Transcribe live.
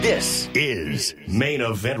This is Main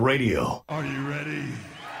Event Radio. Are you ready?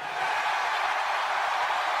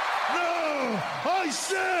 No! I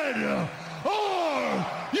said, are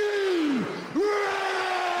you ready?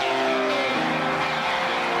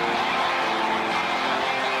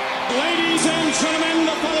 Ladies and gentlemen,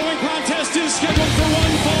 the following contest is scheduled for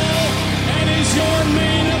one fall and is your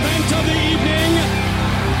main event of the evening.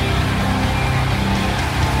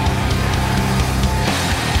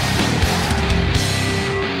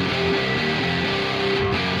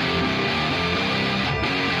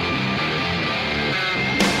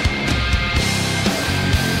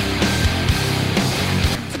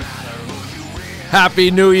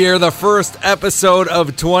 Happy New Year, the first episode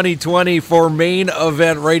of 2020 for Main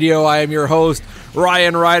Event Radio. I am your host,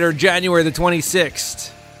 Ryan Ryder, January the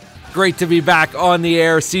 26th. Great to be back on the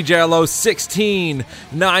air. CJLO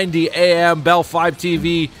 1690 AM, Bell 5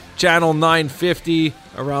 TV, channel 950.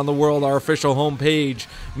 Around the world, our official homepage,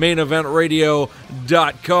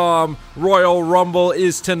 maineventradio.com. Royal Rumble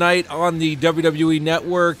is tonight on the WWE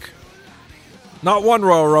Network. Not one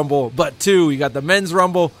Royal Rumble, but two. You got the Men's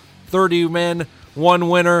Rumble, 30 men, one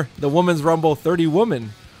winner. The Women's Rumble, 30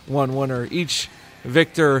 women, one winner. Each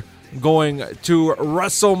victor going to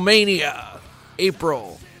WrestleMania,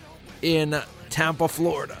 April in Tampa,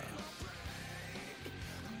 Florida.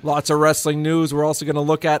 Lots of wrestling news. We're also going to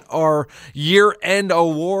look at our year-end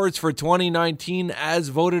awards for 2019 as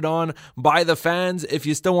voted on by the fans. If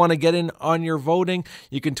you still want to get in on your voting,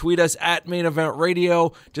 you can tweet us at Main Event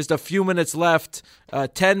Radio. Just a few minutes left,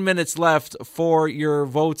 10 minutes left for your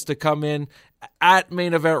votes to come in at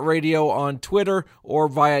Main Event Radio on Twitter or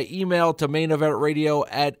via email to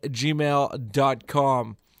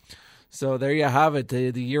maineventradio@gmail.com. So there you have it,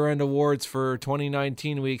 the year-end awards for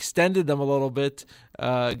 2019. We extended them a little bit.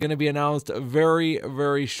 Going to be announced very,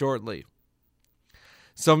 very shortly.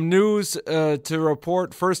 Some news to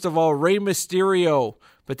report. First of all, Rey Mysterio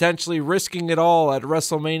potentially risking it all at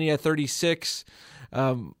WrestleMania 36.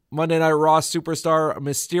 Monday Night Raw superstar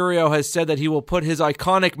Mysterio has said that he will put his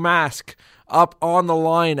iconic mask up on the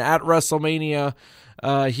line at WrestleMania.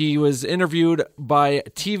 He was interviewed by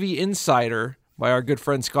TV Insider, by our good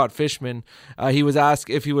friend Scott Fishman. He was asked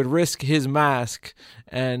if he would risk his mask,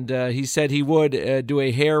 and he said he would do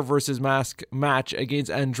a hair versus mask match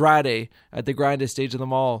against Andrade at the grandest stage of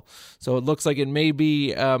them all. So it looks like it may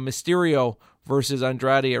be Mysterio versus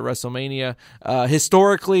Andrade at WrestleMania.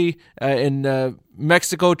 Historically, in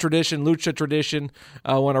Mexico tradition, lucha tradition,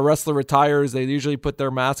 when a wrestler retires, they usually put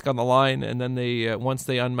their mask on the line, and then they once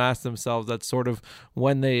they unmask themselves, that's sort of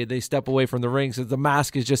when they step away from the ring. So the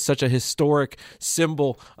mask is just such a historic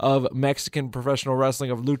symbol of Mexican professional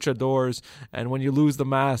wrestling, of luchadors, and when you lose the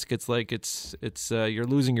mask, it's like it's you're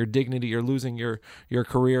losing your dignity, you're losing your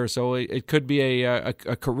career. So it could be a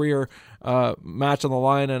career match on the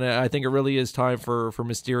line, and I think it really is time for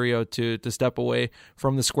Mysterio to step away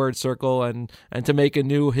from the squared circle and to make a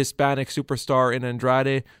new Hispanic superstar in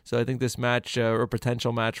Andrade. So I think this match, or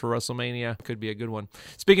potential match for WrestleMania, could be a good one.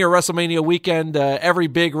 Speaking of WrestleMania weekend, every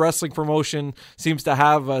big wrestling promotion seems to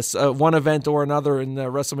have one event or another in the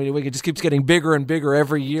WrestleMania weekend. It just keeps getting bigger and bigger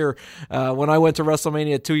every year. When I went to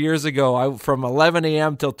WrestleMania 2 years ago, from 11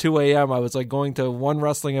 a.m. till 2 a.m., I was like going to one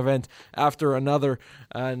wrestling event after another.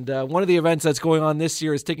 And one of the events that's going on this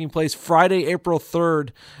year is taking place Friday, April 3rd.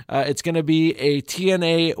 It's going to be a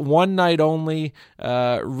TNA one night only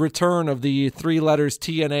return of the three letters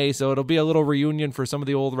TNA. So it'll be a little reunion for some of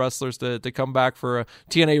the old wrestlers to come back for a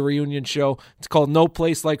TNA reunion show. It's called No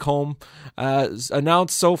Place Like Home.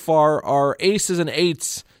 Announced so far are Aces and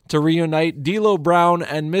Eights to reunite, D'Lo Brown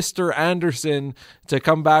and Mr. Anderson to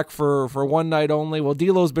come back for one night only. Well,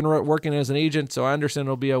 D'Lo's been working as an agent, so Anderson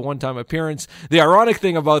will be a one-time appearance. The ironic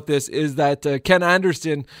thing about this is that Ken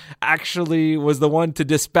Anderson actually was the one to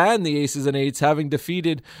disband the Aces and Eights, having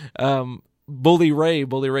defeated Bully Ray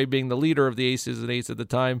being the leader of the Aces and Eights at the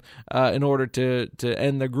time, in order to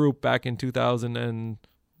end the group back in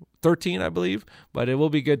 2013, I believe. But it will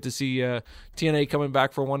be good to see TNA coming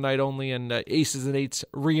back for one night only and Aces and Eights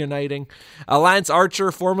reuniting. Lance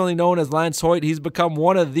Archer, formerly known as Lance Hoyt, he's become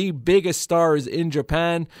one of the biggest stars in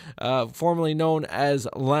Japan, formerly known as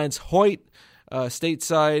Lance Hoyt,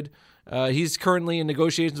 stateside. He's currently in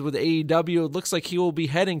negotiations with AEW. It looks like he will be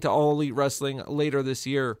heading to All Elite Wrestling later this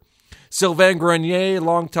year. Sylvain Grenier,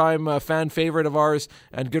 longtime fan favorite of ours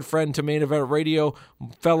and good friend to Main Event Radio,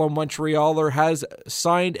 fellow Montrealer, has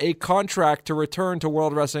signed a contract to return to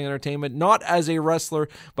World Wrestling Entertainment, not as a wrestler,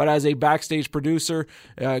 but as a backstage producer.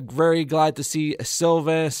 Very glad to see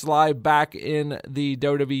Sylvain Sly back in the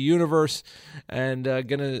WWE universe, and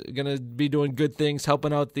gonna be doing good things,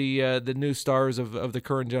 helping out the new stars of the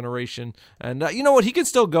current generation. And you know what? He can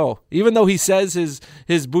still go, even though he says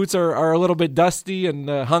his boots are a little bit dusty and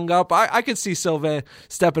hung up. I could see Sylvain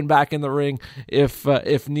stepping back in the ring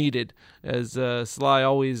if needed, as Sly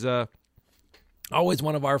always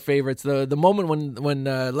one of our favorites. The moment when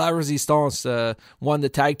La Resistance won the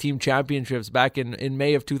tag team championships back in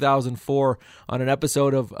May of 2004 on an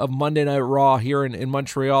episode of Monday Night Raw here in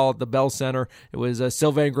Montreal at the Bell Center. It was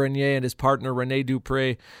Sylvain Grenier and his partner Rene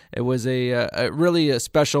Dupré. It was a really a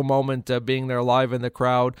special moment being there live in the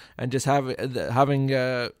crowd and just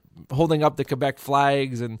having holding up the Quebec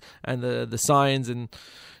flags and the signs and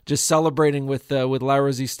just celebrating with La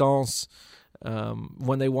Resistance.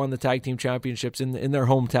 When they won the tag team championships in their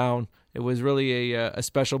hometown. It was really a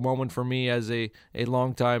special moment for me as a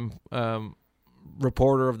longtime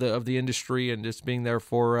reporter of the industry, and just being there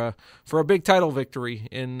for a big title victory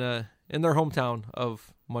in their hometown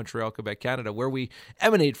of Montreal, Quebec, Canada, where we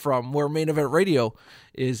emanate from, where Main Event Radio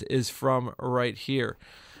is from right here.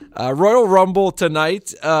 Royal Rumble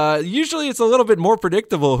tonight. Usually it's a little bit more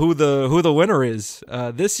predictable who the winner is.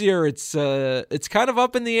 This year it's kind of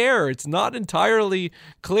up in the air. It's not entirely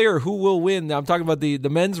clear who will win. Now, I'm talking about the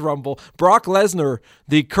men's Rumble. Brock Lesnar,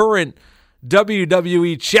 the current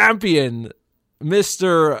WWE champion,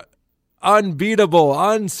 Mr. Unbeatable,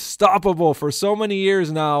 unstoppable for so many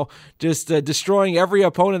years now, just destroying every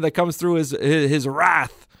opponent that comes through his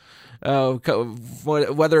wrath.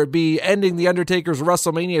 Whether it be ending the Undertaker's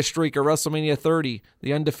WrestleMania streak or WrestleMania 30,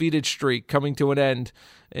 the undefeated streak coming to an end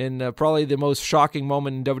in probably the most shocking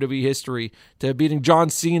moment in WWE history, to beating John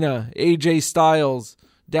Cena, AJ Styles,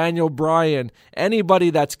 Daniel Bryan. Anybody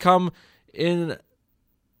that's come in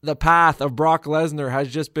the path of Brock Lesnar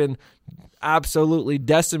has just been absolutely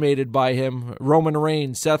decimated by him. Roman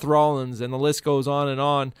Reigns, Seth Rollins, and the list goes on and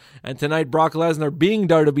on. And tonight, Brock Lesnar, being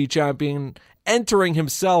WWE champion, entering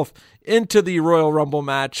himself into the Royal Rumble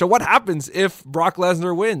match. So what happens if Brock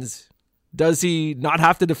Lesnar wins? Does he not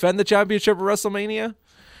have to defend the championship at WrestleMania?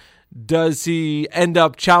 Does he end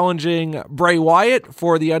up challenging Bray Wyatt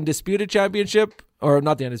for the Undisputed Championship? Or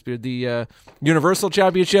not the Undisputed, the Universal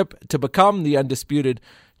Championship, to become the Undisputed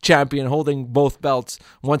Champion, holding both belts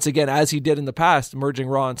once again, as he did in the past, merging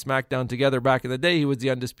Raw and SmackDown together back in the day. He was the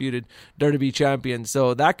Undisputed WWE Champion,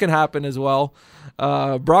 so that can happen as well.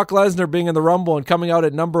 Brock Lesnar being in the Rumble and coming out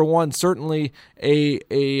at number one, certainly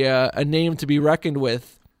a name to be reckoned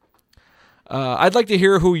with. I'd like to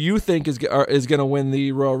hear who you think is going to win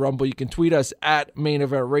the Royal Rumble. You can tweet us at Main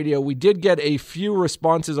Event Radio. We did get a few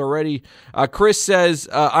responses already. Chris says,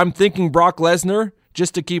 I'm thinking Brock Lesnar,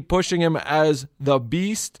 just to keep pushing him as the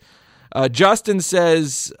Beast. Justin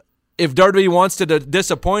says, if WWE wants to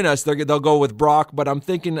disappoint us, they'll go with Brock, but I'm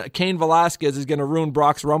thinking Cain Velasquez is going to ruin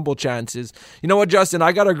Brock's Rumble chances. You know what, Justin?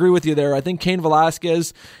 I got to agree with you there. I think Cain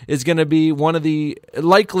Velasquez is going to be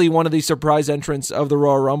likely one of the surprise entrants of the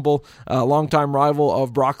Royal Rumble, longtime rival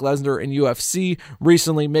of Brock Lesnar in UFC,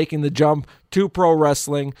 recently making the jump to pro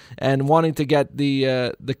wrestling and wanting to get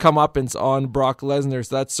the comeuppance on Brock Lesnar.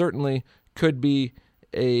 So that certainly could be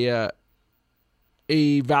a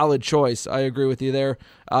valid choice. I agree with you there.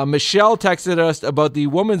 Michelle texted us about the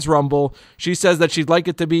Women's Rumble. She says that she'd like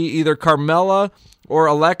it to be either Carmella or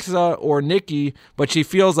Alexa or Nikki, but she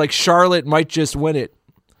feels like Charlotte might just win it.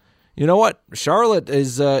 You know what? Charlotte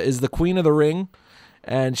is the queen of the ring,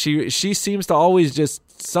 and she seems to always just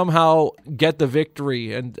somehow get the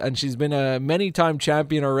victory, and she's been a many-time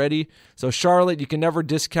champion already. So Charlotte, you can never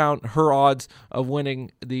discount her odds of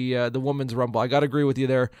winning the Women's Rumble. I got to agree with you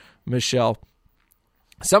there, Michelle.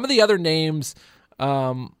 Some of the other names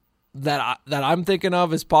that I'm thinking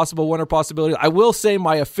of as possible winner possibilities, I will say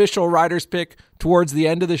my official Riders pick towards the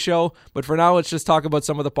end of the show, but for now, let's just talk about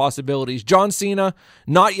some of the possibilities. John Cena,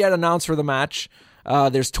 not yet announced for the match.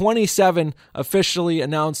 There's 27 officially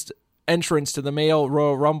announced entrants to the male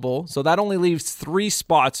Royal Rumble, so that only leaves 3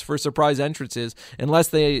 spots for surprise entrances, unless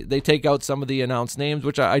they take out some of the announced names,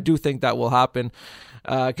 which I do think that will happen.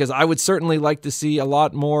 Because I would certainly like to see a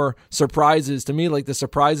lot more surprises. To me, like, the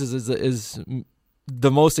surprises is the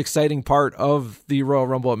most exciting part of the Royal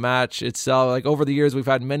Rumble match itself. Like, over the years, we've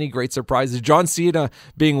had many great surprises. John Cena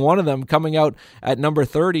being one of them, coming out at number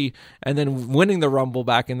 30 and then winning the Rumble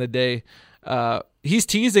back in the day. He's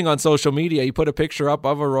teasing on social media. He put a picture up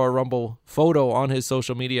of a Royal Rumble photo on his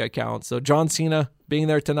social media account. So John Cena being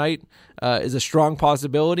there tonight is a strong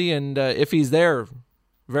possibility. And if he's there,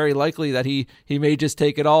 very likely that he may just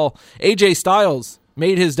take it all. AJ Styles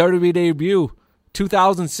made his WWE debut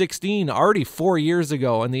 2016, already 4 years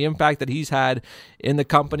ago, and the impact that he's had in the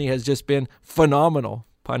company has just been phenomenal,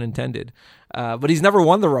 pun intended. But he's never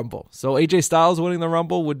won the Rumble, so AJ Styles winning the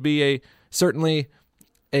Rumble would be certainly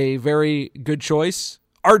a very good choice.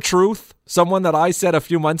 R-Truth, someone that I said a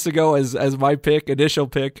few months ago as my initial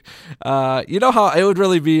pick. You know how it would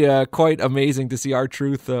really be quite amazing to see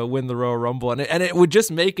R-Truth win the Royal Rumble, and it would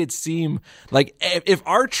just make it seem like if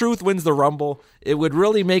R-Truth wins the Rumble, it would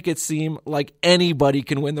really make it seem like anybody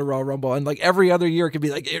can win the Royal Rumble, and like every other year it could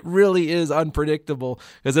be like it really is unpredictable,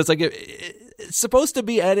 because it's like it's supposed to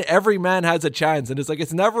be every man has a chance, and it's like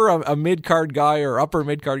it's never a mid-card guy or upper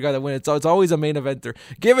mid-card guy that wins. So it's always a main eventer.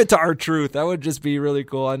 Give it to R-Truth. That would just be really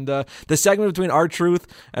cool. And the segment between R-Truth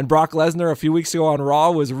and Brock Lesnar a few weeks ago on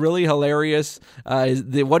Raw was really hilarious.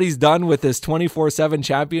 What he's done with this 24/7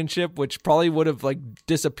 championship, which probably would have like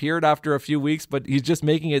disappeared after a few weeks, but he's just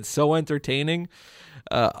making it so entertaining.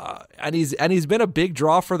 And he's been a big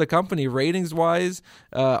draw for the company ratings wise.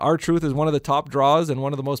 R-Truth is one of the top draws and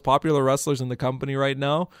one of the most popular wrestlers in the company right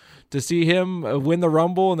now. To see him win the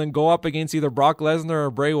Rumble and then go up against either Brock Lesnar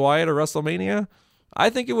or Bray Wyatt at WrestleMania, I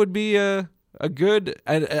think it would be a good,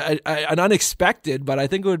 an unexpected, but I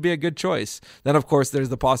think it would be a good choice. Then, of course, there's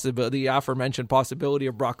the aforementioned possibility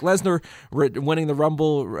of Brock Lesnar winning the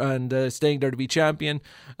Rumble and staying there to be champion.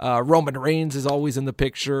 Roman Reigns is always in the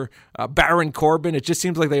picture. Baron Corbin, it just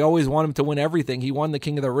seems like they always want him to win everything. He won the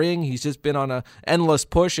King of the Ring. He's just been on an endless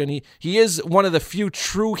push, and he is one of the few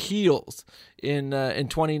true heels in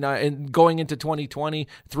going into 2020.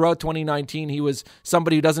 Throughout 2019, he was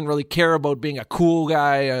somebody who doesn't really care about being a cool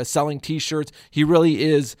guy selling t-shirts. He really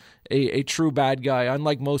is a true bad guy,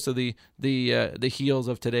 unlike most of the heels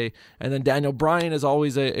of today. And then Daniel Bryan is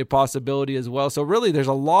always a possibility as well. So really, there's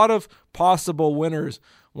a lot of possible winners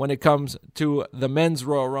when it comes to the men's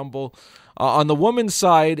Royal Rumble. On the women's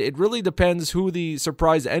side, it really depends who the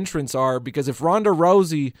surprise entrants are, because if Ronda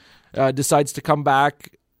Rousey decides to come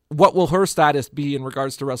back, what will her status be in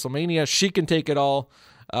regards to WrestleMania? She can take it all.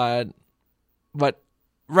 But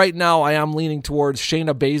right now, I am leaning towards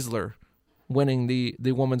Shayna Baszler winning the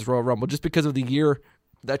Women's Royal Rumble, just because of the year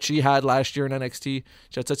that she had last year in NXT.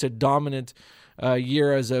 She had such a dominant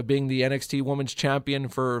year as being the NXT Women's Champion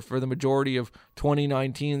for the majority of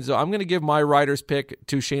 2019. So I'm going to give my rider's pick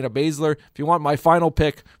to Shayna Baszler. If you want my final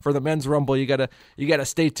pick for the Men's Rumble, you gotta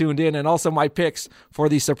stay tuned in, and also my picks for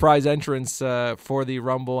the surprise entrance for the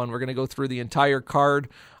Rumble. And we're going to go through the entire card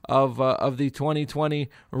of the 2020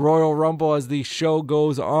 Royal Rumble as the show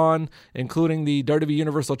goes on, including the WWE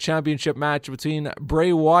Universal Championship match between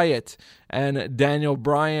Bray Wyatt and Daniel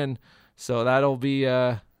Bryan. So that'll be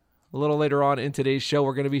a little later on in today's show.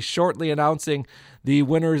 We're going to be shortly announcing the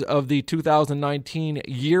winners of the 2019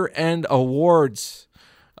 year-end awards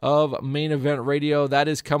of Main Event Radio. That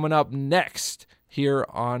is coming up next here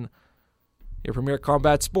on your premier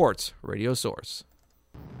combat sports radio source.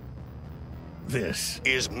 This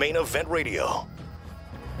is Main Event Radio.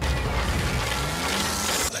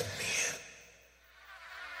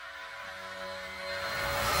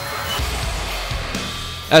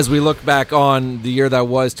 As we look back on the year that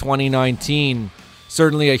was 2019,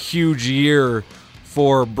 certainly a huge year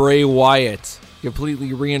for Bray Wyatt,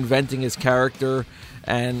 completely reinventing his character,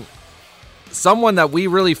 and someone that we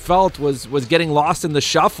really felt was getting lost in the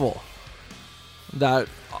shuffle. That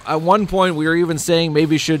at one point we were even saying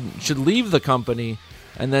maybe should leave the company,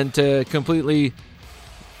 and then to completely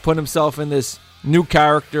put himself in this new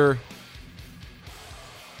character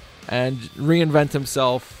and reinvent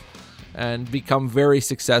himself and become very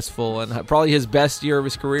successful, and probably his best year of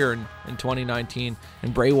his career in 2019.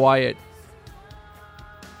 And Bray Wyatt,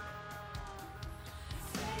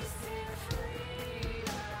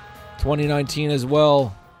 '19 as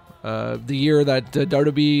well, the year that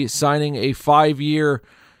WWE signing a 5-year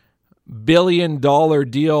 $1 billion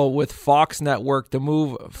deal with Fox Network to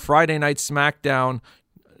move Friday Night SmackDown,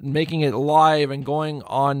 making it live and going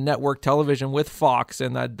on network television with Fox,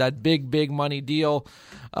 and that big money deal.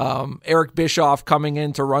 Eric Bischoff coming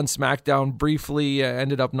in to run SmackDown briefly,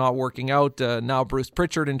 ended up not working out. Now Bruce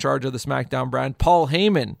Pritchard in charge of the SmackDown brand. Paul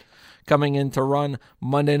Heyman coming in to run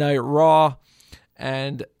Monday Night Raw.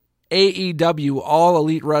 And AEW, All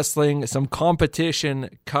Elite Wrestling, some competition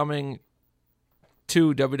coming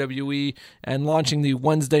to WWE and launching the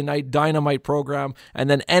Wednesday Night Dynamite program. And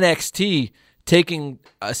then NXT taking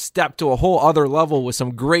a step to a whole other level with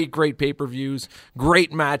some great pay-per-views,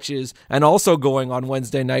 great matches, and also going on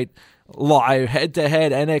Wednesday night live,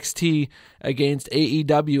 head-to-head NXT against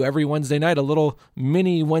AEW every Wednesday night, a little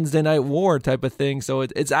mini Wednesday night war type of thing. So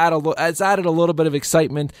it's added a little bit of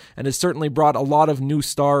excitement, and it's certainly brought a lot of new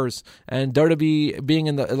stars. And WWE being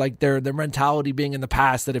in the their mentality being in the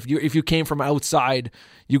past that if you came from outside,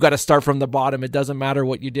 you got to start from the bottom. It doesn't matter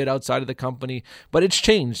what you did outside of the company. But it's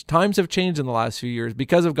changed. Times have changed in the last few years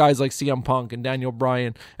because of guys like CM Punk and Daniel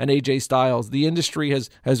Bryan and AJ Styles. The industry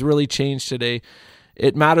has really changed today.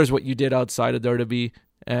 It matters what you did outside of WWE,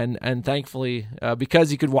 and thankfully, because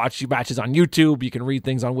you could watch matches on YouTube, you can read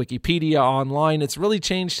things on Wikipedia, online, it's really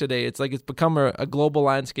changed today. It's like it's become a global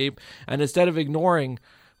landscape, and instead of ignoring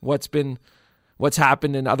what's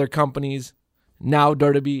happened in other companies, now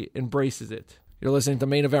WWE embraces it. You're listening to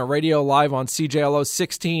Main Event Radio live on CJLO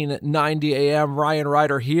 1690 AM. Ryan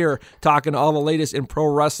Ryder here, talking all the latest in pro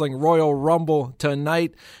wrestling. Royal Rumble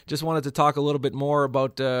tonight. Just wanted to talk a little bit more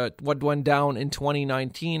about what went down in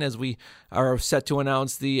 2019 as we are set to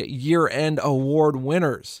announce the year-end award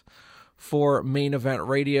winners for Main Event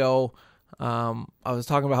Radio. I was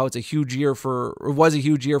talking about how it was a huge year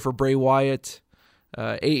for Bray Wyatt,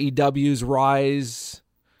 AEW's rise,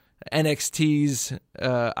 NXT's,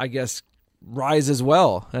 rise as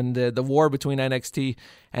well, and the war between NXT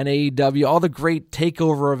and AEW, all the great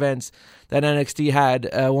takeover events that NXT had.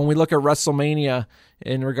 When we look at WrestleMania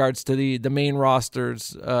in regards to the main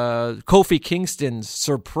rosters, Kofi Kingston's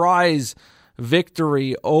surprise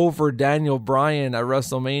victory over Daniel Bryan at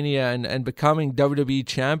WrestleMania and becoming WWE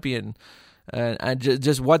champion, and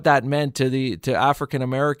just what that meant to African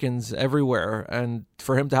Americans everywhere, and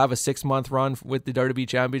for him to have a 6-month run with the WWE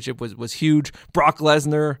Championship was huge. Brock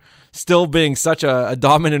Lesnar still being such a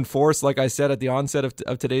dominant force, like I said at the onset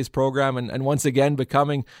of today's program, and once again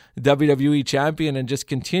becoming WWE champion and just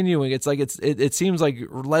continuing. It's like it seems like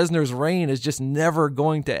Lesnar's reign is just never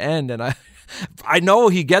going to end, and I know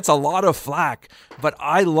he gets a lot of flack, but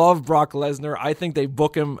I love Brock Lesnar. I think they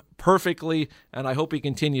book him perfectly, and I hope he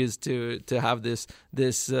continues to have this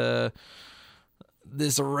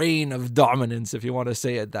reign of dominance, if you want to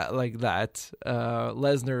say it like that.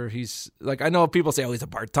 Lesnar, he's like, I know people say, oh, he's a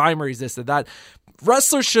part-timer, he's this and that.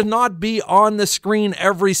 Wrestlers should not be on the screen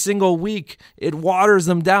every single week. It waters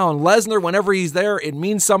them down. Lesnar, whenever he's there, it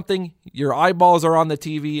means something. Your eyeballs are on the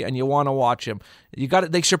TV and you want to watch him.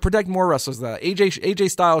 They should protect more wrestlers than that.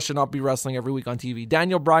 AJ Styles should not be wrestling every week on TV.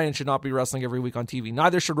 Daniel Bryan should not be wrestling every week on TV.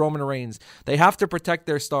 Neither should Roman Reigns. They have to protect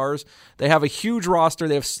their stars. They have a huge roster.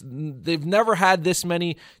 They've never had this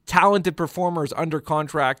many talented performers under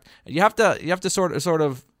contract. You have to sort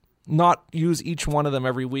of not use each one of them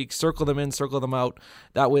every week. Circle them in, circle them out.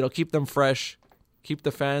 That way it'll keep them fresh, keep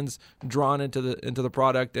the fans drawn into the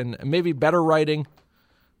product, and maybe better writing,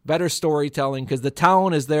 better storytelling, because the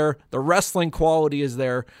talent is there, the wrestling quality is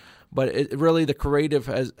there, but really the creative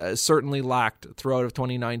has certainly lacked throughout of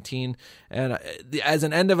 2019. And as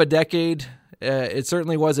an end of a decade, it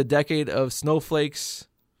certainly was a decade of snowflakes.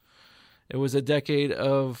 It was a decade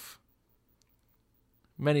of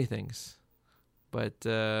many things. But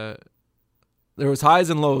there was highs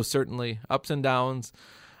and lows, certainly, ups and downs.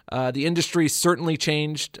 The industry certainly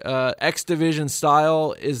changed. X Division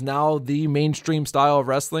style is now the mainstream style of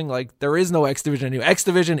wrestling. Like, there is no X Division anymore. X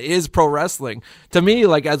Division is pro wrestling. To me,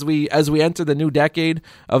 like, as we enter the new decade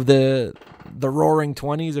of the roaring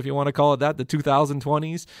 20s, if you want to call it that, the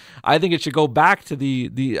 2020s, I think it should go back to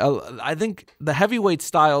I think the heavyweight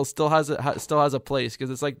style still has a place, because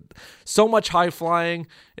it's like so much high flying.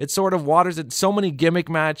 It sort of waters it. So many gimmick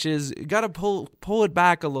matches. You got to pull it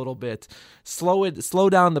back a little bit. Slow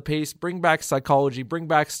down the pace. Bring back psychology. Bring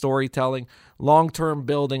back storytelling. Long-term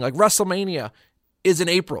building. Like WrestleMania is in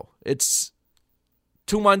April. It's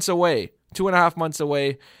 2 months away. 2.5 months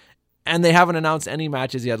away. And they haven't announced any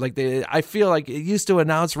matches yet. I feel like it used to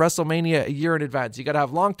announce WrestleMania a year in advance. You got to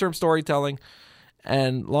have long-term storytelling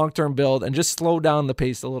and long-term build, and just slow down the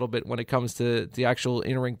pace a little bit when it comes to the actual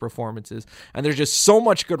in-ring performances. And there's just so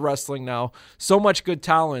much good wrestling now, so much good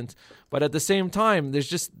talent, but at the same time,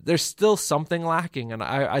 there's still something lacking. And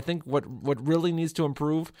I think what really needs to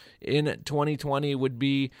improve in 2020 would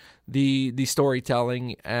be the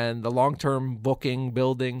storytelling and the long-term booking,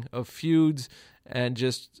 building of feuds, and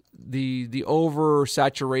just the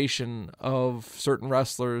oversaturation of certain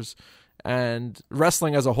wrestlers and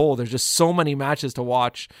wrestling as a whole. There's just so many matches to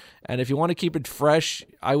watch, and if you want to keep it fresh,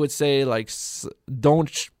 I would say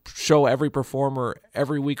don't show every performer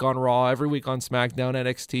every week on Raw, every week on SmackDown,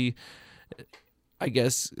 NXT. I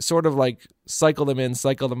guess sort of like cycle them in,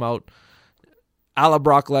 cycle them out. A la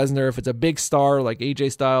Brock Lesnar, if it's a big star like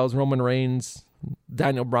AJ Styles, Roman Reigns,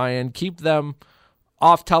 Daniel Bryan, keep them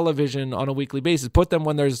off television on a weekly basis. Put them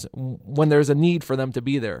when there's a need for them to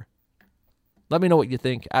be there. Let me know what you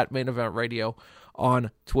think at Main Event Radio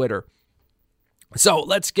on Twitter. So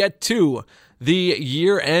let's get to the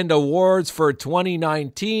year-end awards for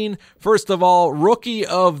 2019. First of all, Rookie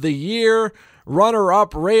of the Year,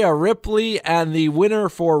 runner-up Rhea Ripley, and the winner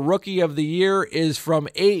for Rookie of the Year is from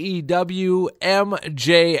AEW.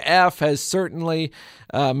 MJF has certainly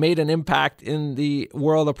made an impact in the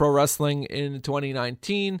world of pro wrestling in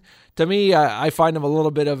 2019. To me, I find him a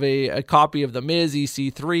little bit of a copy of The Miz,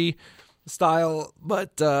 EC3 style,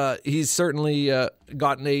 but he's certainly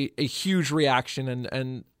gotten a huge reaction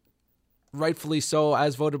and rightfully so,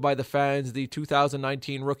 as voted by the fans, the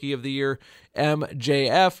 2019 Rookie of the Year,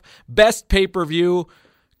 MJF. Best pay-per-view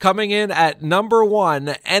coming in at number 1,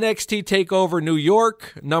 NXT TakeOver New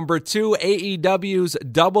York, number 2, AEW's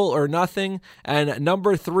Double or Nothing, and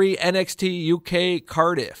number 3, NXT UK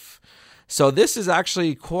Cardiff. So this is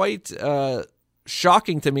actually quite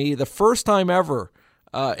shocking to me. The first time ever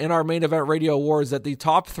in our Main Event Radio Awards that the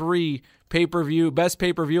top 3 best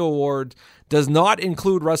pay-per-view award does not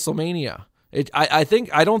include WrestleMania.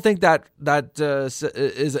 I don't think that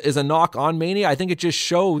is a knock on Mania. I think it just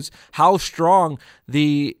shows how strong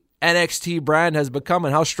the NXT brand has become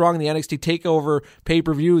and how strong the NXT TakeOver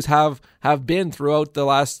pay-per-views have been throughout the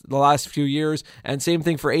last few years. And same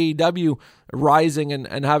thing for AEW, rising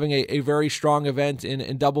and having a very strong event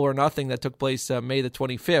in Double or Nothing that took place May the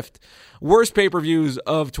 25th. Worst pay-per-views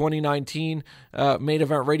of 2019, Main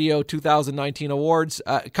Event Radio 2019 Awards.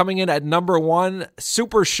 Coming in at number 1,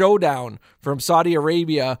 Super Showdown from Saudi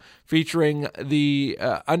Arabia, featuring the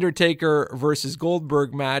Undertaker versus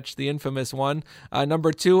Goldberg match, the infamous one.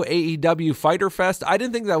 Number 2, AEW Fyter Fest. I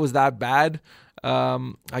didn't think that was that bad.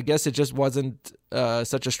 I guess it just wasn't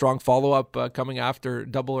such a strong follow-up coming after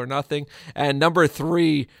Double or Nothing. And number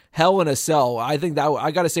 3, Hell in a Cell. I think that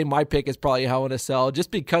I got to say my pick is probably Hell in a Cell,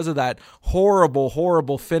 just because of that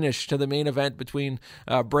horrible finish to the main event between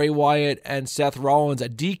Bray Wyatt and Seth Rollins, a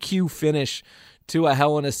DQ finish to a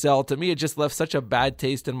Hell in a Cell. To me, it just left such a bad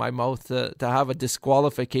taste in my mouth to have a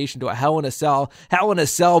disqualification to a Hell in a Cell. Hell in a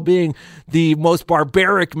Cell being the most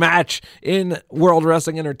barbaric match in World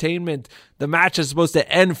Wrestling Entertainment. The match is supposed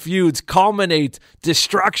to end feuds, culminate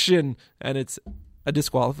destruction, and it's a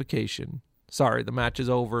disqualification. Sorry, the match is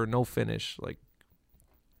over, no finish.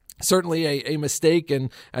 Certainly a mistake, and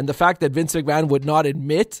the fact that Vince McMahon would not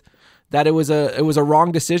admit that it was a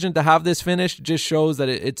wrong decision to have this finish just shows that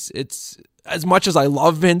it's as much as I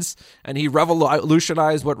love Vince and he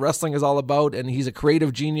revolutionized what wrestling is all about, and he's a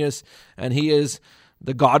creative genius, and he is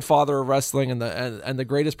the godfather of wrestling and the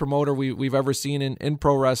greatest promoter we've ever seen in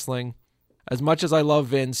pro wrestling. As much as I love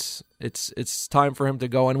Vince, it's time for him to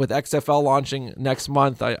go. And with XFL launching next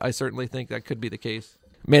month, I certainly think that could be the case.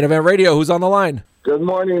 Main Event Radio, who's on the line? Good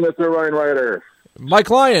morning, Mr. Ryan Ryder. Mike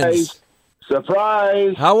Lyons. Hey,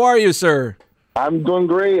 surprise. How are you, sir? I'm doing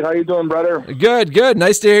great. How you doing, brother? Good.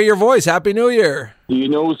 Nice to hear your voice. Happy New Year. Do you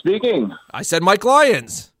know who's speaking? I said Mike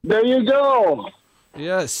Lyons. There you go.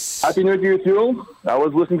 Yes. Happy New Year to you, too. I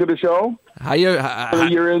was listening to the show. How you? The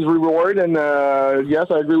year-end reward, and yes,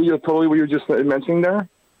 I agree with you totally what you were just mentioning there.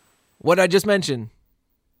 What did I just mention?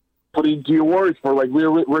 For the awards for Rhea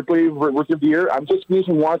Ripley Rookie of the Year, I'm just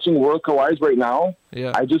finishing watching World Collide right now.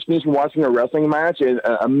 Yeah. I just finished watching a wrestling match, and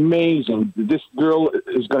amazing. This girl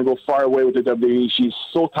is going to go far away with the WWE. She's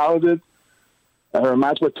so talented. Her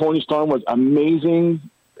match with Toni Storm was amazing,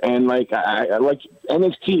 and I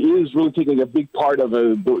NXT is really taking a big part of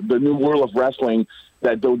the new world of wrestling.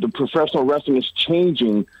 That the professional wrestling is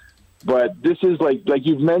changing. But this is like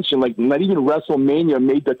you've mentioned, not even WrestleMania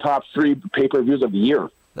made the top 3 pay-per-views of the year.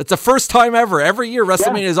 That's the first time ever. Every year,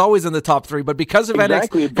 WrestleMania is always in the top 3, but because of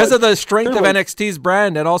NXT, because of the strength of NXT's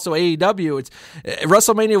brand and also AEW,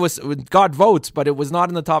 WrestleMania got votes, but it was not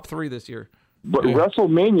in the top 3 this year. But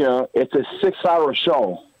WrestleMania, it's a 6-hour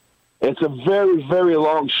show. It's a very, very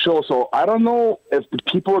long show. So I don't know if the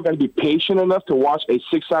people are going to be patient enough to watch a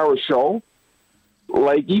 6-hour show.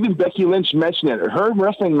 Even Becky Lynch mentioned it. Her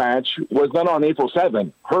wrestling match was not on April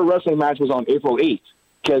 7th. Her wrestling match was on April 8th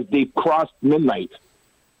because they crossed midnight.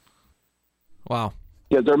 Wow.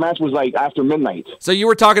 Yeah, their match was after midnight. So you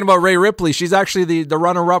were talking about Rhea Ripley. She's actually the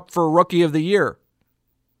runner-up for Rookie of the Year.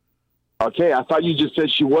 Okay, I thought you just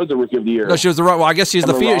said she was the Rookie of the Year. No, she was the I guess she's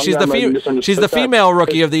the female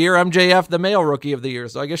Rookie of the Year. MJF, the male Rookie of the Year.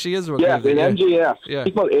 So I guess she is Rookie of the Year. Yes, and MJF. Yeah.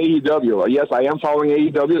 Speaking about AEW, yes, I am following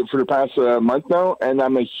AEW for the past month now, and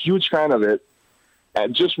I'm a huge fan of it.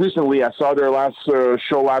 And just recently, I saw their last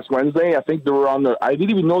show last Wednesday. I think they were I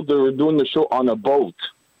didn't even know they were doing the show on a boat.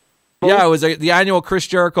 Yeah, it was the annual Chris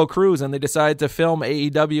Jericho cruise, and they decided to film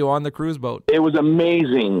AEW on the cruise boat. It was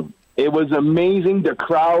amazing. It was amazing. The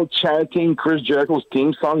crowd chanting Chris Jericho's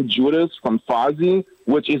theme song, Judas, from Fozzy,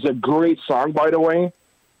 which is a great song, by the way.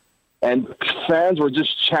 And fans were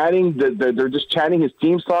just chanting. They're just chanting his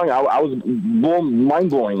theme song. I was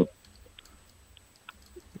mind-blowing.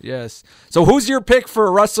 Yes. So who's your pick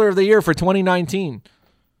for Wrestler of the Year for 2019?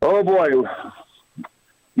 Oh, boy.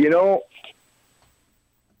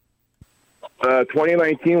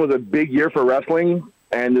 2019 was a big year for wrestling.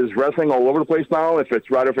 And there's wrestling all over the place now. If it's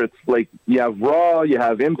like you have Raw, you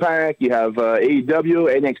have Impact, you have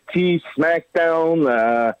AEW, NXT,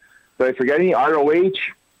 SmackDown, did I forget any? ROH.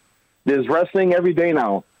 There's wrestling every day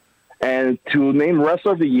now. And to name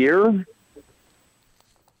Wrestler of the Year,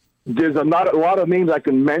 there's not a lot of names I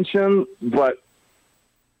can mention, but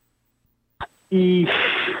I'll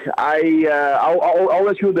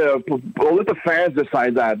let the fans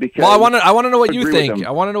decide that, because I want to know what you think.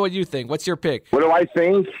 I want to know what you think. What's your pick? What do I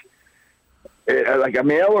think? Like a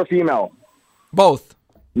male or female? Both.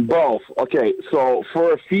 Okay. So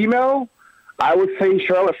for a female, I would say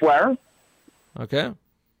Charlotte Flair. Okay.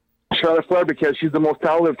 Charlotte Flair, because she's the most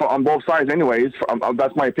talented on both sides, anyways.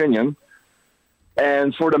 That's my opinion.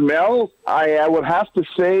 And for the male, I would have to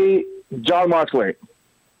say Jon Moxley.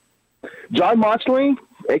 Jon Moxley,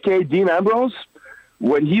 a.k.a. Dean Ambrose,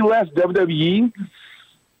 when he left WWE,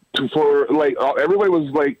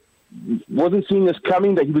 everybody wasn't seeing this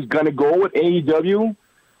coming, that he was going to go with AEW.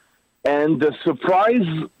 And the surprise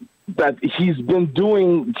that he's been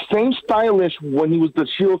doing, same stylish when he was the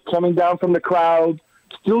Shield coming down from the crowd,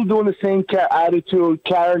 still doing the same attitude,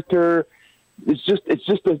 character. It's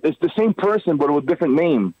the same person, but with a different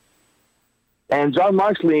name. And Jon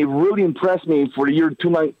Moxley really impressed me for the year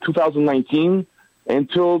 2019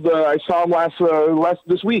 until I saw him last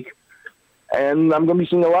this week. And I'm going to be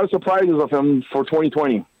seeing a lot of surprises of him for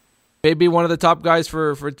 2020. Maybe one of the top guys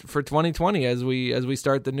for 2020 as we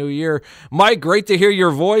start the new year. Mike, great to hear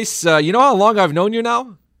your voice. You know how long I've known you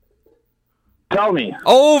now? Tell me.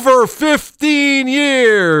 Over 15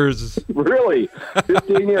 years. Really?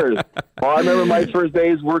 15 years. Well, I remember my first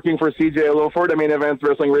days working for CJ Lowford, the Main Event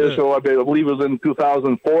Wrestling Radio Show. I believe it was in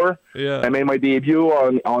 2004. Yeah. I made my debut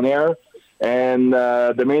on air. And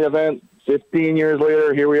the Main Event, 15 years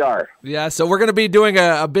later, here we are. Yeah, so we're going to be doing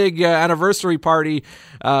a big anniversary party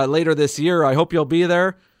later this year. I hope you'll be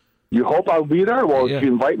there. You hope I'll be there? Well, if you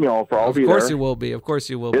invite me, I'll be there. Of course you will be. Of course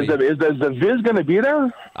you will be. Is the Viz going to be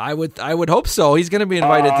there? I would hope so. He's going to be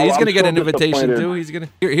invited. He's going to get an invitation too. He's going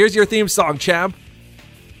to. Here's your theme song, champ.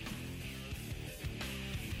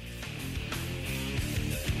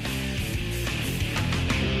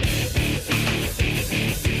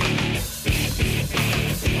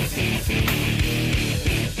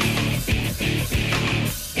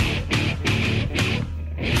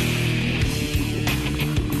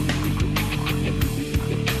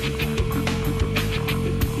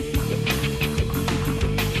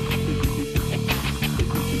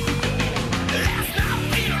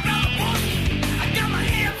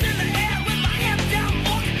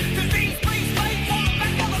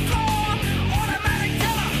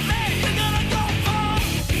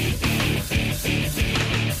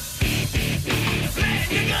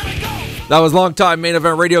 That was longtime Main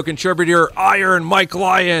Event Radio contributor Iron Mike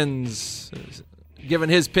Lyons giving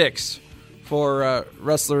his picks for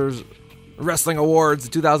Wrestling Awards, the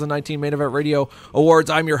 2019 Main Event Radio Awards.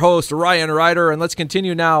 I'm your host, Ryan Ryder, and let's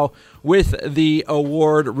continue now with the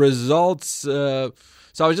award results.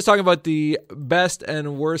 So I was just talking about the best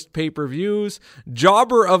and worst pay-per-views.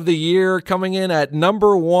 Jobber of the Year coming in at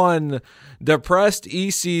number 1, Depressed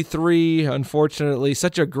EC3. Unfortunately,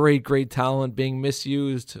 such a great talent being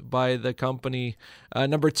misused by the company.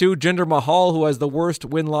 Number 2, Jinder Mahal, who has the worst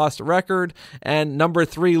win-loss record. And number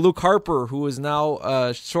 3, Luke Harper, who is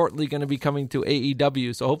now shortly going to be coming to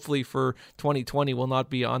AEW. So hopefully for 2020 will not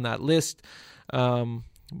be on that list. But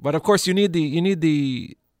of course, you need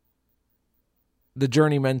the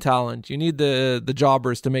journeyman talent. You need the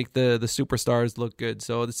jobbers to make the superstars look good.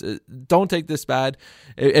 So don't take this bad.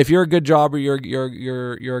 If you're a good jobber, you're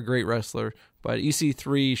a great wrestler. But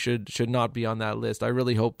EC3 should not be on that list. I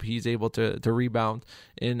really hope he's able to rebound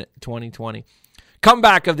in 2020.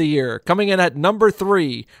 Comeback of the year, coming in at number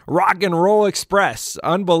 3, Rock and Roll Express.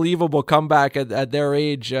 Unbelievable comeback at their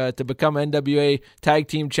age to become NWA Tag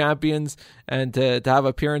Team Champions and to have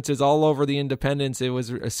appearances all over the independents. It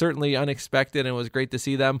was certainly unexpected, and it was great to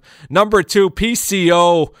see them. Number 2,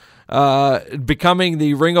 PCO. Becoming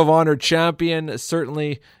the Ring of Honor champion,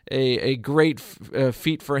 certainly a great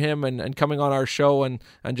feat for him, and coming on our show and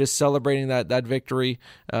just celebrating that victory.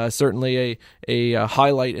 Certainly a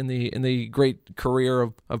highlight in the great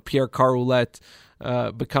career of Pierre Caroulet.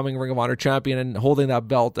 becoming Ring of Honor champion and holding that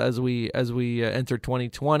belt as we enter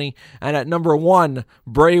 2020. And at number 1,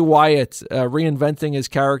 Bray Wyatt, reinventing his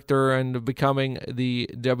character and becoming the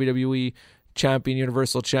WWE champion,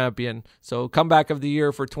 Universal Champion. So comeback of the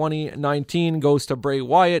year for 2019 goes to Bray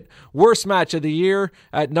Wyatt. Worst match of the year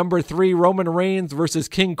at number 3, Roman Reigns versus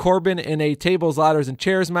King Corbin in a tables, ladders, and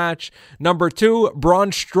chairs match. Number 2,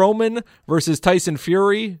 Braun Strowman versus Tyson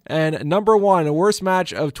Fury. And number 1, worst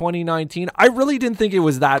match of 2019. I really didn't think it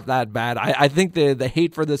was that bad. I think the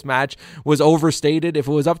hate for this match was overstated. If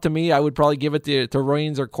it was up to me, I would probably give it to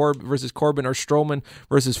Reigns or versus Corbin, or Strowman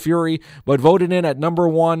versus Fury. But voted in at number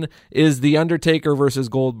 1 is The Undertaker versus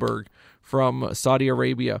Goldberg from Saudi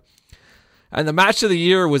Arabia. And the match of the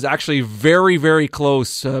year was actually very, very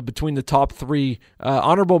close between the top 3.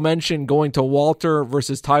 Honorable mention going to Walter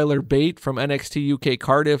versus Tyler Bate from NXT UK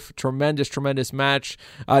Cardiff. Tremendous match.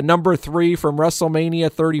 Number 3 from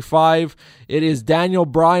WrestleMania 35. It is Daniel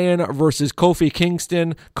Bryan versus Kofi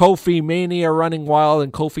Kingston. Kofi Mania running wild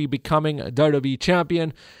and Kofi becoming WWE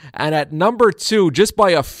champion. And at number 2, just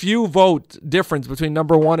by a few vote difference between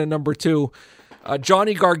number 1 and number 2,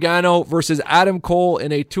 Johnny Gargano versus Adam Cole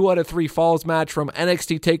in a 2 out of 3 falls match from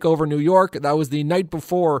NXT TakeOver New York. That was the night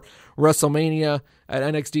before WrestleMania at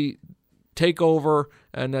NXT TakeOver,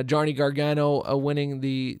 and Johnny Gargano winning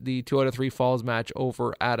the 2 out of 3 falls match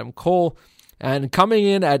over Adam Cole. And coming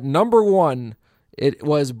in at number 1, it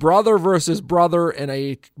was brother versus brother in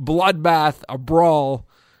a bloodbath, a brawl,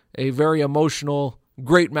 a very emotional,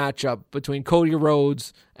 great matchup between Cody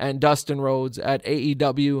Rhodes and Dustin Rhodes at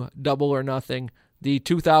AEW Double or Nothing. The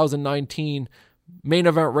 2019 Main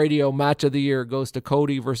Event Radio Match of the Year goes to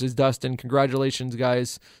Cody versus Dustin. Congratulations,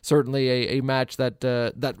 guys. Certainly a match that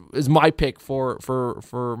is my pick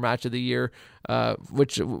for Match of the Year,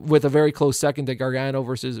 which with a very close second to Gargano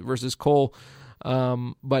versus Cole.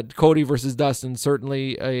 But Cody versus Dustin,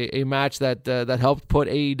 certainly a match that helped put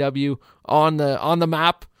AEW on the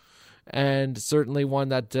map. And certainly one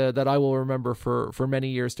that I will remember for many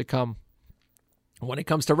years to come. When it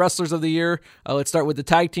comes to Wrestlers of the Year, let's start with the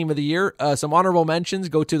Tag Team of the Year. Some honorable mentions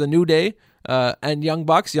go to the New Day and Young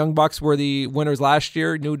Bucks. Young Bucks were the winners last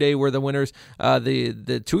year. New Day were the winners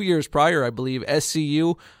the 2 years prior, I believe.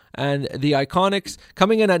 SCU and the Iconics.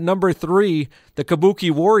 Coming in at number 3, the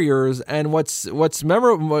Kabuki Warriors. And what's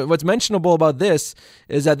mentionable about this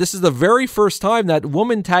is that this is the very first time that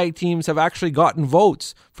women tag teams have actually gotten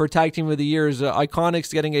votes for Tag Team of the Years.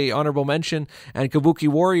 Iconics getting a honorable mention, and Kabuki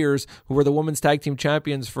Warriors, who were the women's tag team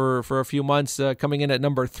champions for a few months, coming in at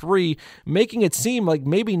number 3, making it seem like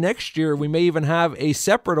maybe next year we may even have a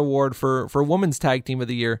separate award for women's Tag Team of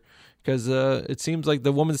the Year. Because it seems like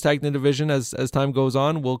the women's tag team division, as time goes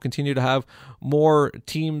on, will continue to have more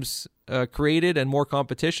teams created and more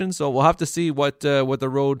competition. So we'll have to see what the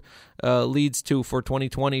road leads to for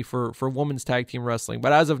 2020 for women's tag team wrestling.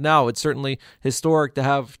 But as of now, it's certainly historic to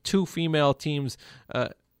have 2 female teams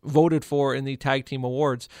voted for in the Tag Team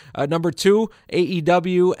Awards. Number 2,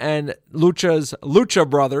 AEW and Lucha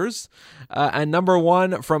Brothers. And number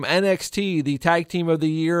 1 from NXT, the Tag Team of the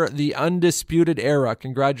Year, the Undisputed Era.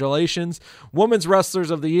 Congratulations. Women's Wrestlers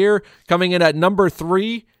of the Year, coming in at number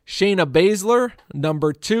 3, Shayna Baszler.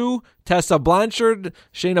 Number 2, Tessa Blanchard.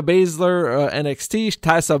 Shayna Baszler, NXT.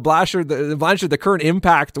 Tessa Blanchard, the current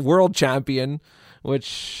Impact World Champion,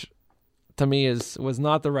 which to me was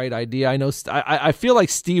not the right idea. I know I feel like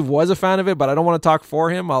Steve was a fan of it, but I don't want to talk for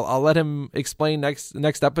him. I'll let him explain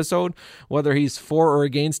next episode whether he's for or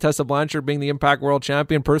against Tessa Blanchard being the Impact World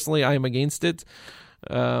Champion. Personally, I am against it.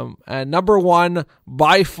 And number 1,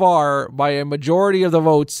 by far, by a majority of the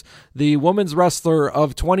votes, the women's wrestler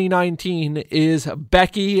of 2019 is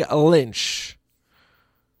Becky Lynch.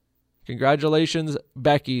 Congratulations,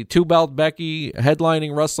 Becky. 2-belt Becky,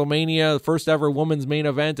 headlining WrestleMania, the first ever women's main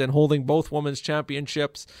event, and holding both women's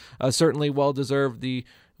championships. Certainly well-deserved. The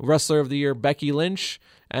Wrestler of the Year, Becky Lynch.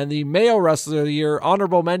 And the Male Wrestler of the Year,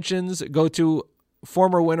 honorable mentions go to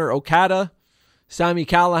former winner Okada, Sami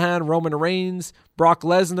Callihan, Roman Reigns, Brock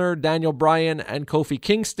Lesnar, Daniel Bryan, and Kofi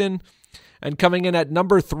Kingston. And coming in at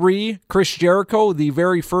number 3, Chris Jericho, the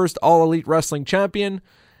very first All Elite Wrestling champion.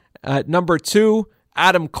 At number 2,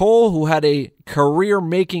 Adam Cole, who had a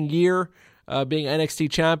career-making year being NXT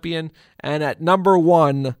champion. And at number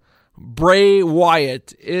 1, Bray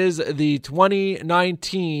Wyatt is the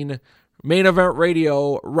 2019 Main Event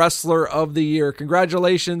Radio Wrestler of the Year.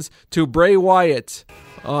 Congratulations to Bray Wyatt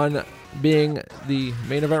on being the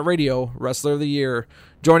Main Event Radio Wrestler of the Year.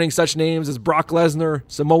 Joining such names as Brock Lesnar,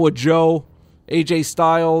 Samoa Joe, AJ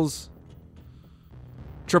Styles,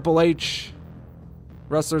 Triple H,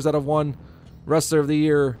 wrestlers that have won Wrestler of the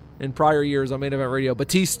Year in prior years on Main Event Radio.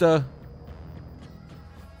 Batista,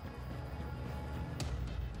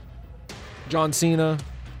 John Cena.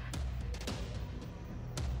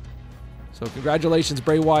 So congratulations,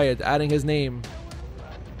 Bray Wyatt, adding his name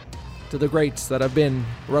to the greats that have been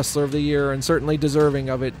Wrestler of the Year and certainly deserving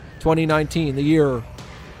of it. 2019, the year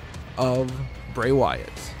of Bray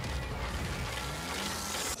Wyatt.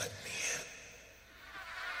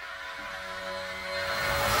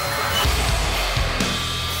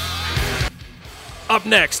 Up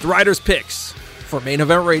next, Riders Picks for Main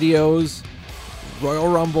Event Radio's Royal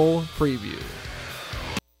Rumble preview.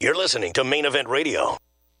 You're listening to Main Event Radio.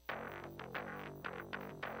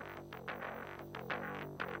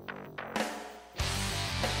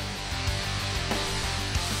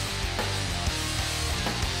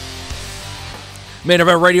 Main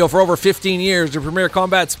Event Radio for over 15 years, your premier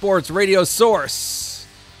combat sports radio source.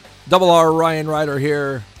 Double R Ryan Ryder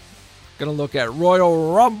here. Going to look at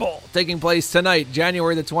Royal Rumble taking place tonight,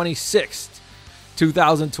 January the 26th,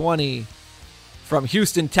 2020, from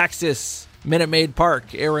Houston, Texas, Minute Maid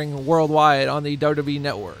Park, airing worldwide on the WWE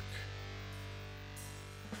Network.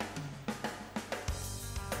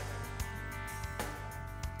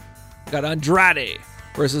 Got Andrade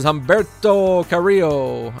versus Humberto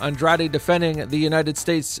Carrillo. Andrade defending the United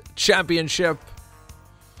States Championship.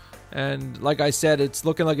 And like I said, it's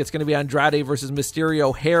looking like it's going to be Andrade versus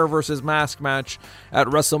Mysterio, hair versus mask match at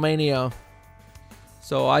WrestleMania.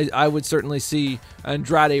 So I would certainly see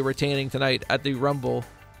Andrade retaining tonight at the Rumble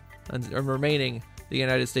and remaining the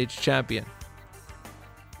United States Champion.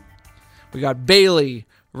 We got Bayley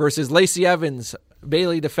versus Lacey Evans.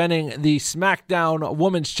 Bayley defending the SmackDown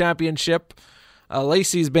Women's Championship.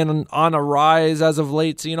 Lacey's been on a rise as of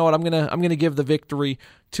late, so you know what? I'm gonna give the victory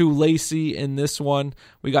to Lacey in this one.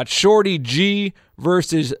 We got Shorty G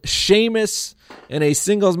versus Sheamus in a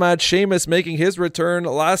singles match. Sheamus making his return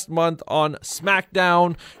last month on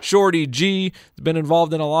SmackDown. Shorty G has been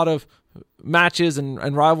involved in a lot of matches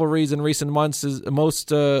and rivalries in recent months. Is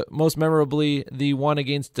most memorably the one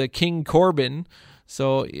against King Corbin.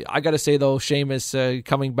 So I got to say though, Sheamus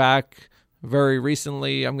coming back very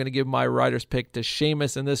recently. I'm going to give my Riders pick to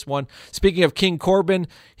Sheamus in this one. Speaking of King Corbin,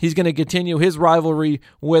 he's going to continue his rivalry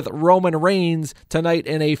with Roman Reigns tonight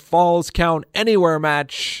in a Falls Count Anywhere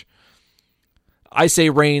match. I say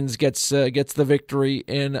Reigns gets the victory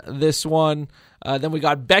in this one. Then we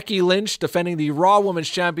got Becky Lynch defending the Raw Women's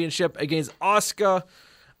Championship against Asuka.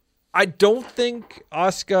 I don't think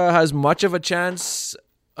Asuka has much of a chance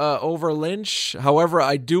over Lynch. However,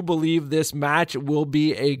 I do believe this match will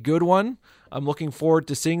be a good one. I'm looking forward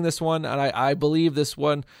to seeing this one, and I believe this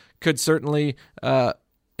one could certainly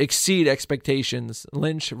exceed expectations.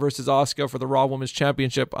 Lynch versus Asuka for the Raw Women's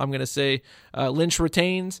Championship. I'm going to say Lynch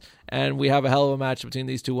retains, and we have a hell of a match between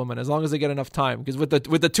these two women, as long as they get enough time. Because with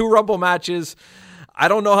the two Rumble matches, I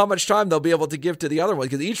don't know how much time they'll be able to give to the other one,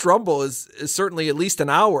 because each Rumble is certainly at least an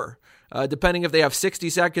hour. Depending if they have 60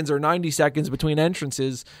 seconds or 90 seconds between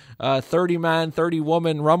entrances, 30-man,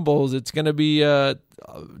 30-woman Rumbles, it's going to be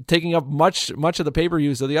taking up much of the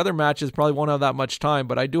pay-per-view, so the other matches probably won't have that much time,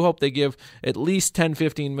 but I do hope they give at least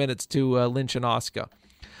 10-15 minutes to Lynch and Asuka.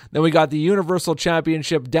 Then we got the Universal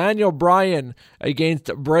Championship, Daniel Bryan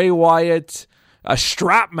against Bray Wyatt, a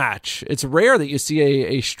strap match. It's rare that you see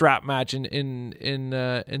a strap match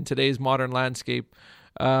in today's modern landscape.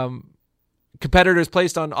 Competitors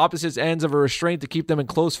placed on opposite ends of a restraint to keep them in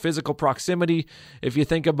close physical proximity. If you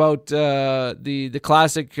think about the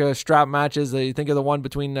classic strap matches, you think of the one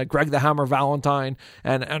between Greg the Hammer Valentine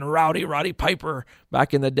and Roddy Piper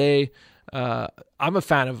back in the day. I'm a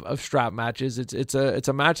fan of strap matches. It's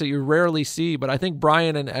a match that you rarely see, but I think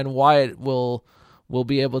Bryan and Wyatt will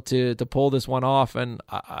be able to pull this one off. And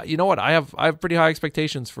you know what? I have pretty high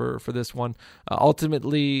expectations for this one.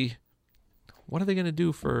 Ultimately, what are they going to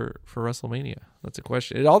do for WrestleMania? That's a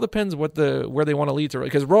question. It all depends where they want to lead to,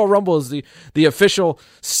 because Royal Rumble is the official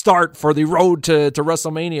start for the road to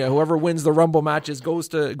WrestleMania. Whoever wins the Rumble matches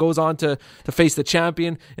goes on to face the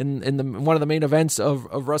champion in one of the main events of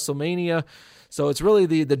WrestleMania. So it's really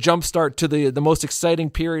the jump start to the most exciting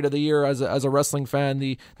period of the year as a wrestling fan,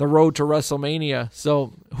 the road to WrestleMania.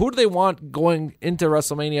 So who do they want going into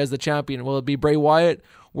WrestleMania as the champion? Will it be Bray Wyatt?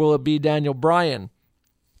 Will it be Daniel Bryan?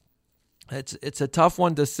 It's a tough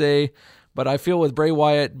one to say, but I feel with Bray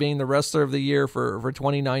Wyatt being the Wrestler of the Year for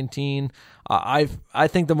 2019, I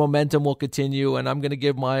think the momentum will continue, and I'm going to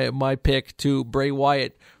give my pick to Bray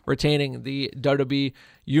Wyatt retaining the WWE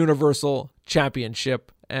Universal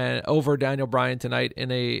Championship and over Daniel Bryan tonight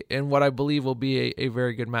in what I believe will be a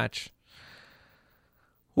very good match.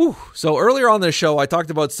 Whew. So earlier on the show, I talked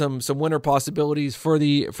about some winner possibilities for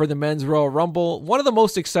the men's Royal Rumble. One of the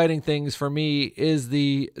most exciting things for me is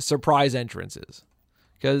the surprise entrances,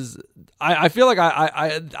 because I feel like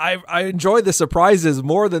I enjoy the surprises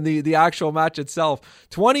more than the actual match itself.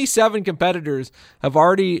 27 competitors have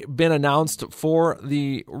already been announced for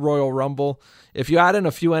the Royal Rumble. If you add in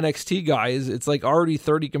a few NXT guys, it's like already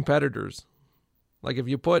 30 competitors. Like if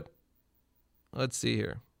you put, let's see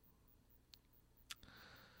here.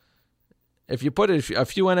 If you put a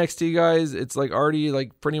few NXT guys, it's like already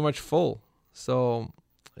like pretty much full. So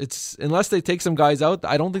it's, unless they take some guys out,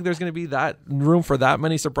 I don't think there's going to be that room for that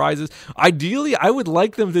many surprises. Ideally, I would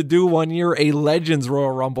like them to do one year a Legends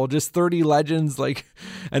Royal Rumble, just 30 legends, like,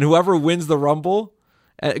 and whoever wins the Rumble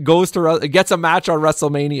gets a match on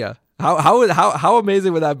WrestleMania. How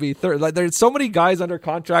amazing would that be? Like, there's so many guys under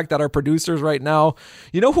contract that are producers right now.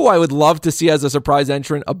 You know who I would love to see as a surprise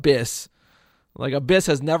entrant? Abyss. Like, Abyss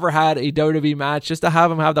has never had a WWE match. Just to have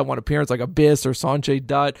him have that one appearance, like Abyss or Sanjay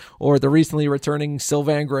Dutt or the recently returning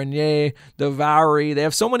Sylvain Grenier, Daivari. They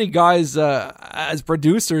have so many guys as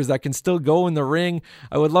producers that can still go in the ring.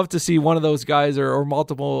 I would love to see one of those guys or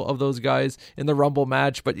multiple of those guys in the Rumble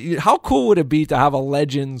match. But how cool would it be to have a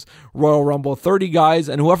Legends Royal Rumble? 30 guys,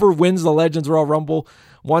 and whoever wins the Legends Royal Rumble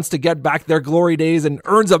wants to get back their glory days and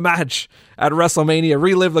earns a match at WrestleMania,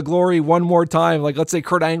 relive the glory one more time. Like, let's say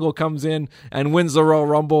Kurt Angle comes in and wins the Royal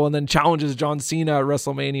Rumble and then challenges John Cena at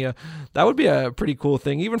WrestleMania. That would be a pretty cool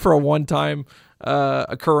thing, even for a one-time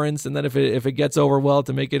occurrence. And then if it gets over well,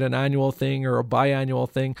 to make it an annual thing or a biannual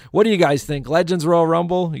thing. What do you guys think? Legends Royal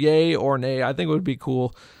Rumble, yay or nay? I think it would be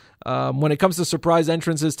cool. When it comes to surprise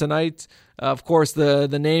entrances tonight, of course, the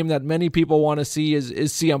name that many people want to see is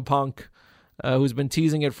CM Punk. Who's been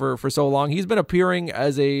teasing it for so long. He's been appearing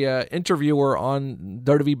as a interviewer on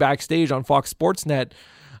WWE Backstage on Fox Sports Net.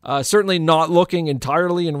 Certainly not looking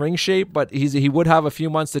entirely in ring shape, but he would have a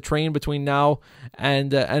few months to train between now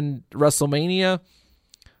and WrestleMania.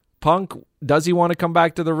 Punk, does he want to come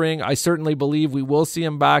back to the ring? I certainly believe we will see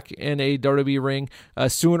him back in a WWE ring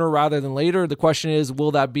sooner rather than later. The question is,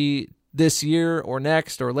 will that be this year or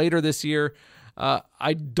next or later this year?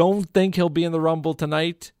 I don't think he'll be in the Rumble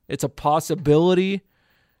tonight. It's a possibility.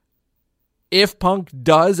 If Punk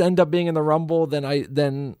does end up being in the Rumble, then I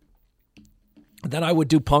would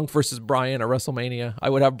do Punk versus Bryan at WrestleMania. I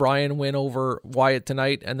would have Bryan win over Wyatt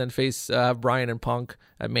tonight and then face Bryan and Punk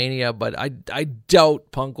at Mania. But I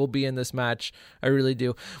doubt Punk will be in this match. I really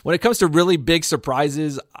do. When it comes to really big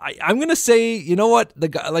surprises, I'm gonna say, you know what, the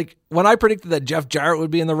guy, like when I predicted that Jeff Jarrett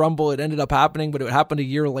would be in the Rumble, it ended up happening, but it happened a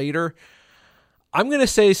year later. I'm going to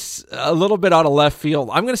say a little bit out of left field.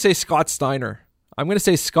 I'm going to say Scott Steiner. I'm going to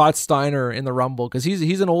say Scott Steiner in the Rumble because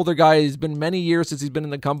he's an older guy. He's been many years since he's been in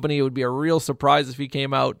the company. It would be a real surprise if he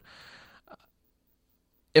came out.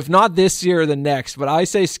 If not this year, then next. But I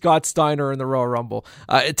say Scott Steiner in the Royal Rumble.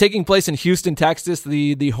 Taking place in Houston, Texas,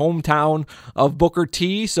 the hometown of Booker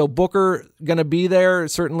T. So Booker going to be there.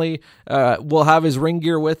 Certainly will have his ring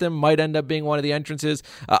gear with him. Might end up being one of the entrances.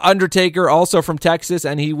 Undertaker, also from Texas,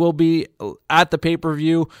 and he will be at the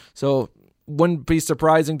pay-per-view. So wouldn't be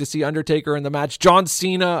surprising to see Undertaker in the match. John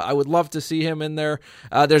Cena, I would love to see him in there.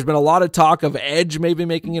 There's been a lot of talk of Edge maybe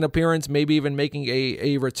making an appearance, maybe even making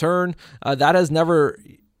a return. That has never,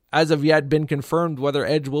 as of yet, been confirmed whether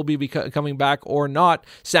Edge will be coming back or not.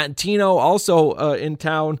 Santino also in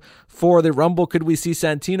town for the Rumble. Could we see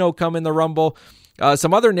Santino come in the Rumble?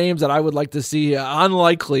 Some other names that I would like to see,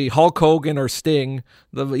 unlikely, Hulk Hogan or Sting.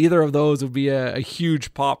 Either of those would be a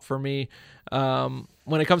huge pop for me.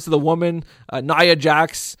 When it comes to the woman, Nia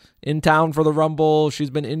Jax in town for the Rumble. She's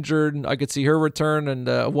been injured. I could see her return, and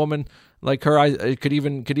a woman like her, I could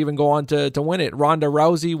even go on to win it. Ronda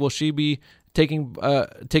Rousey, will she be taking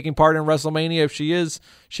part in WrestleMania? If she is,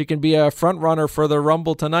 she can be a front runner for the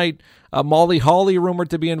Rumble tonight. Molly Holly rumored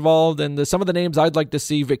to be involved, and some of the names I'd like to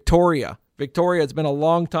see: Victoria, it's been a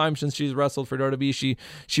long time since she's wrestled for WWE.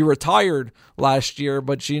 She retired last year,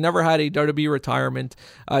 but she never had a WWE retirement.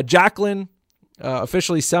 Jacqueline,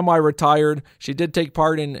 officially semi-retired. She did take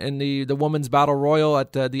part in the Women's Battle Royal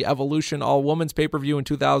at the Evolution All-Women's pay-per-view in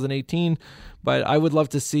 2018. But I would love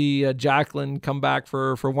to see Jacqueline come back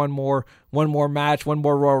for one more match, one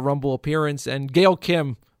more Royal Rumble appearance. And Gail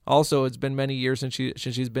Kim, also, it's been many years since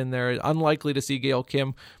she's been there. Unlikely to see Gail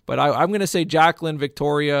Kim, but I'm going to say Jacqueline,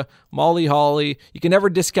 Victoria, Molly Holly. You can never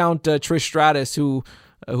discount Trish Stratus, who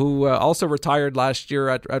also retired last year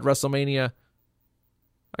at WrestleMania.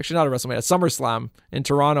 Actually, not at WrestleMania, at SummerSlam in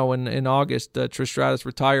Toronto in August. Trish Stratus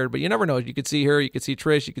retired, but you never know. You could see her, you could see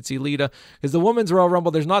Trish, you could see Lita. Because the Women's Royal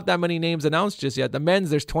Rumble, there's not that many names announced just yet. The men's,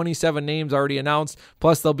 there's 27 names already announced,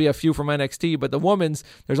 plus there'll be a few from NXT. But the women's,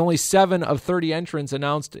 there's only 7 of 30 entrants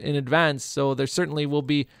announced in advance, so there certainly will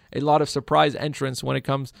be a lot of surprise entrants when it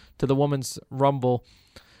comes to the Women's Rumble.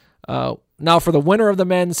 Now, for the winner of the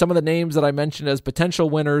men, some of the names that I mentioned as potential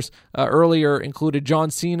winners earlier included John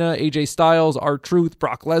Cena, AJ Styles, R-Truth,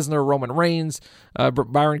 Brock Lesnar, Roman Reigns,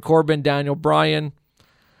 Baron Corbin, Daniel Bryan.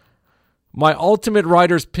 My ultimate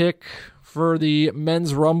writer's pick for the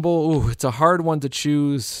men's Rumble, ooh, it's a hard one to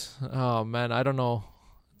choose. Oh, man, I don't know.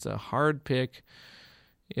 It's a hard pick.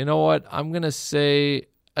 You know what? I'm going to say,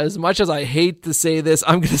 as much as I hate to say this,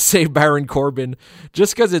 I'm going to say Baron Corbin,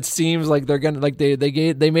 just because it seems like they're going to, like they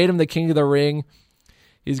made him the king of the ring.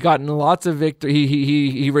 He's gotten lots of victory.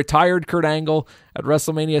 He retired Kurt Angle at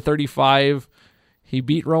WrestleMania 35. He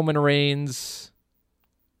beat Roman Reigns.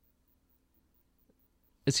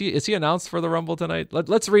 Is he announced for the Rumble tonight?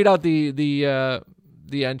 Let's read out the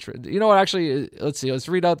entrance. You know what? Actually, let's see. Let's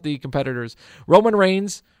read out the competitors. Roman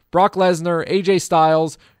Reigns, Brock Lesnar, AJ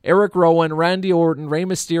Styles, Eric Rowan, Randy Orton, Rey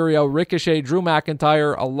Mysterio, Ricochet, Drew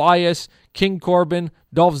McIntyre, Elias, King Corbin,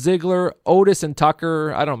 Dolph Ziggler, Otis and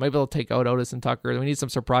Tucker. I don't know. Maybe they'll take out Otis and Tucker. We need some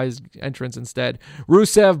surprise entrants instead.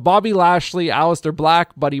 Rusev, Bobby Lashley, Aleister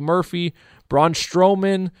Black, Buddy Murphy, Braun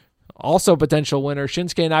Strowman, also potential winner,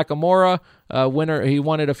 Shinsuke Nakamura, winner. He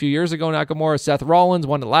won it a few years ago, Nakamura. Seth Rollins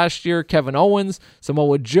won it last year. Kevin Owens,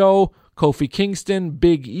 Samoa Joe, Kofi Kingston,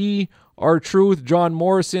 Big E, R-Truth, John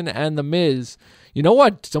Morrison, and The Miz. You know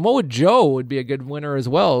what? Samoa Joe would be a good winner as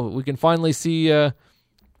well. We can finally see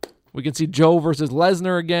Joe versus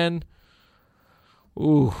Lesnar again.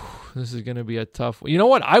 Ooh, this is going to be a tough one. You know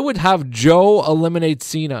what? I would have Joe eliminate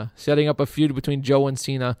Cena, setting up a feud between Joe and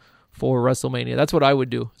Cena for WrestleMania. That's what I would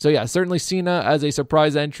do. So yeah, certainly Cena as a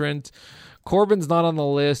surprise entrant. Corbin's not on the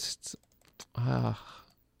list. Okay,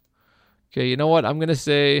 you know what? I'm going to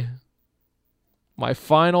say my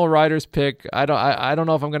final writer's pick. I don't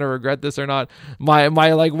know if I'm going to regret this or not. My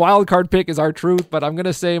like wild card pick is R-Truth, but I'm going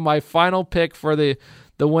to say my final pick for the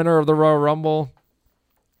winner of the Royal Rumble,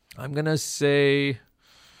 I'm going to say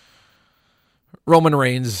Roman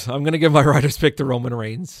Reigns. I'm going to give my writer's pick to Roman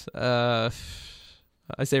Reigns.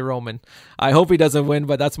 I say Roman. I hope he doesn't win,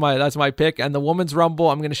 but that's my pick. And the women's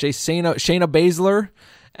Rumble, I'm going to say Shayna Baszler.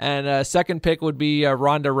 And second pick would be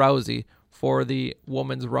Ronda Rousey for the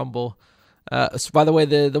women's Rumble. So by the way,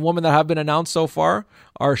 the women that have been announced so far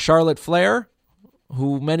are Charlotte Flair,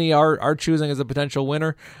 who many are choosing as a potential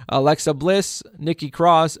winner, Alexa Bliss, Nikki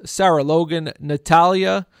Cross, Sarah Logan,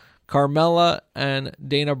 Natalya, Carmella, and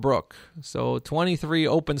Dana Brooke. So 23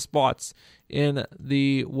 open spots in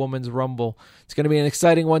the Women's Rumble. It's going to be an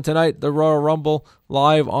exciting one tonight. The Royal Rumble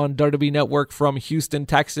live on WWE Network from Houston,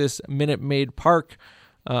 Texas, Minute Maid Park.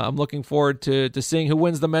 I'm looking forward to seeing who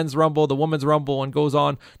wins the Men's Rumble, the Women's Rumble, and goes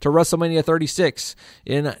on to WrestleMania 36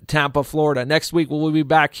 in Tampa, Florida. Next week, we'll be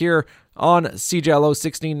back here on CJLO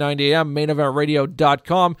 1690 AM,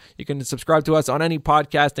 maineventradio.com. You can subscribe to us on any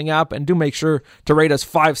podcasting app, and do make sure to rate us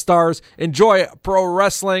 5 stars. Enjoy pro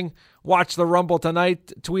wrestling. Watch the Rumble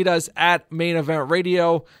tonight. Tweet us at Main Event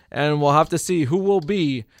Radio, and we'll have to see who will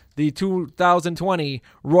be the 2020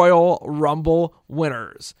 Royal Rumble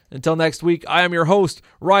winners. Until next week, I am your host,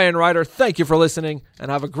 Ryan Ryder. Thank you for listening,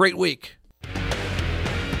 and have a great week.